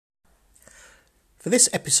For this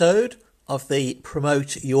episode of the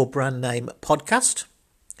Promote Your Brand Name podcast,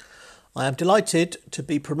 I am delighted to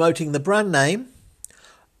be promoting the brand name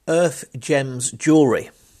Earth Gems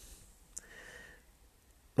Jewellery.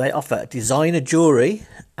 They offer designer jewellery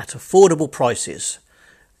at affordable prices,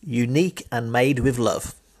 unique and made with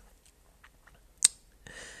love.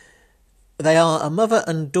 They are a mother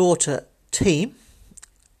and daughter team.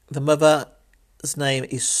 The mother's name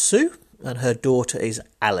is Sue and her daughter is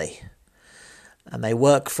Ali. And they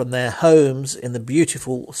work from their homes in the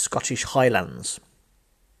beautiful Scottish Highlands.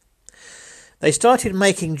 They started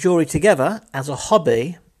making jewellery together as a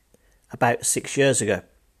hobby about 6 years ago.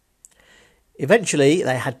 Eventually,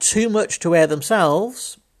 they had too much to wear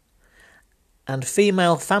themselves, and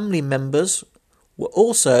female family members were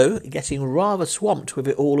also getting rather swamped with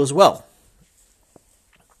it all as well.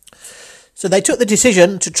 So they took the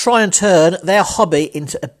decision to try and turn their hobby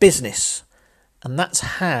into a business, and that's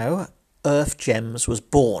how Earth Gems was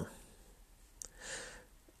born.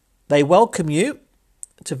 They welcome you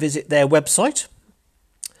to visit their website.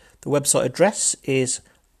 The website address is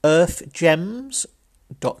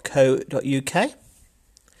earthgems.co.uk.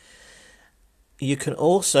 You can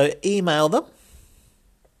also email them.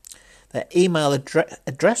 Their email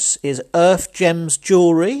address is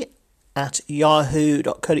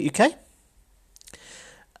earthgemsjewellery@yahoo.co.uk.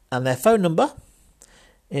 And their phone number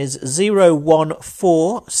is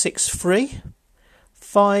 01463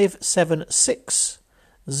 576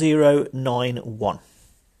 091.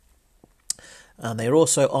 And they're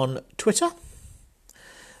also on Twitter.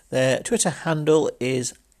 Their Twitter handle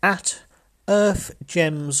is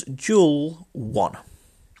 @earthgemsjewel1.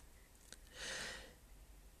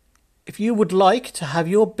 If you would like to have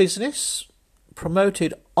your business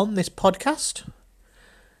promoted on this podcast,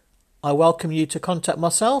 I welcome you to contact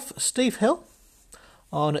myself, Steve Hill,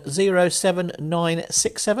 on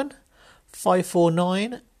 07967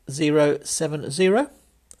 549 070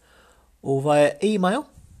 or via email.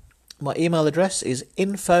 My email address is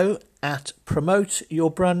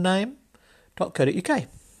info@promoteyourbrandname.co.uk.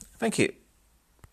 Thank you.